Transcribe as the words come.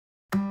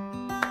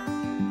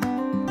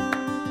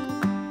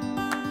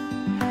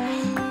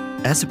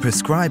As a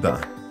prescriber,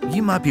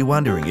 you might be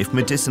wondering if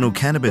medicinal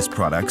cannabis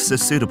products are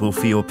suitable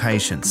for your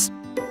patients.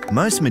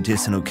 Most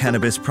medicinal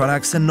cannabis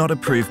products are not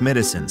approved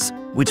medicines,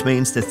 which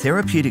means the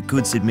Therapeutic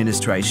Goods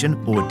Administration,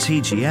 or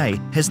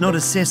TGA, has not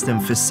assessed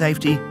them for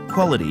safety,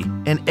 quality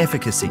and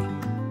efficacy.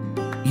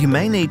 You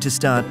may need to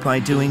start by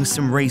doing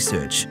some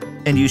research,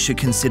 and you should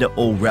consider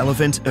all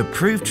relevant,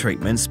 approved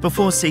treatments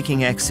before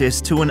seeking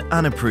access to an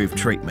unapproved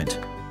treatment.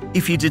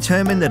 If you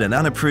determine that an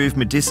unapproved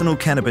medicinal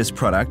cannabis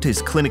product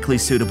is clinically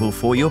suitable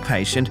for your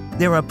patient,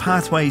 there are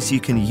pathways you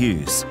can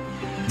use.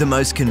 The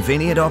most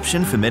convenient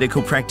option for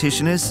medical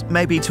practitioners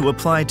may be to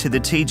apply to the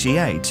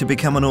TGA to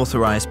become an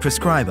authorised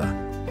prescriber.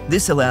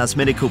 This allows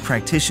medical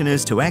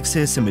practitioners to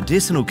access a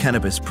medicinal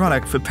cannabis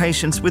product for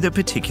patients with a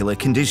particular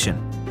condition,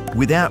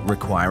 without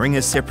requiring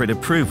a separate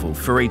approval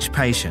for each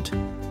patient.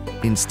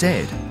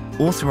 Instead,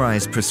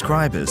 authorised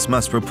prescribers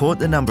must report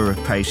the number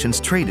of patients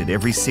treated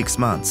every 6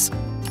 months.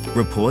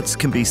 Reports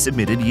can be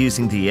submitted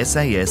using the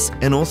SAS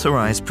and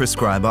Authorised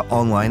Prescriber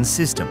online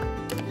system.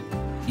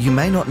 You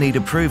may not need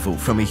approval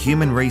from a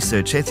Human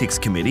Research Ethics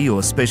Committee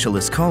or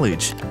Specialist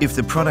College if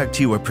the product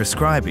you are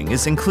prescribing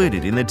is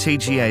included in the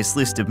TGA's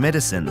list of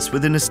medicines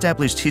with an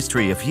established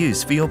history of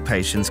use for your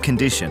patient's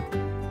condition.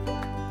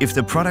 If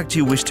the product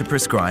you wish to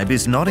prescribe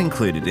is not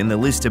included in the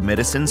list of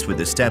medicines with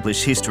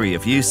established history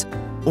of use,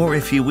 or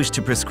if you wish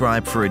to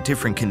prescribe for a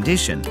different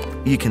condition,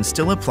 you can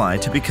still apply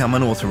to become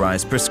an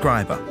authorised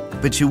prescriber,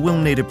 but you will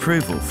need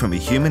approval from a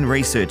Human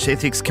Research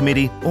Ethics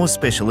Committee or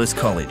Specialist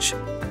College.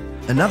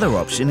 Another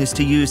option is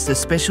to use the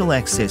Special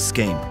Access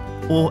Scheme,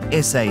 or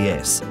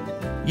SAS.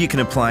 You can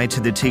apply to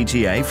the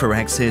TGA for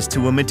access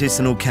to a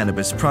medicinal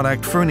cannabis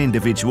product for an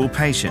individual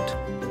patient.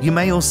 You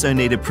may also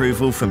need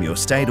approval from your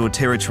state or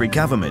territory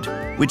government,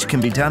 which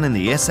can be done in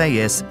the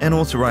SAS and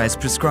Authorised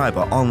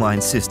Prescriber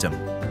online system.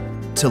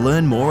 To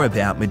learn more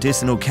about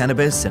medicinal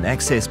cannabis and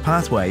access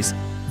pathways,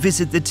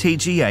 visit the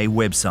TGA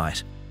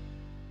website.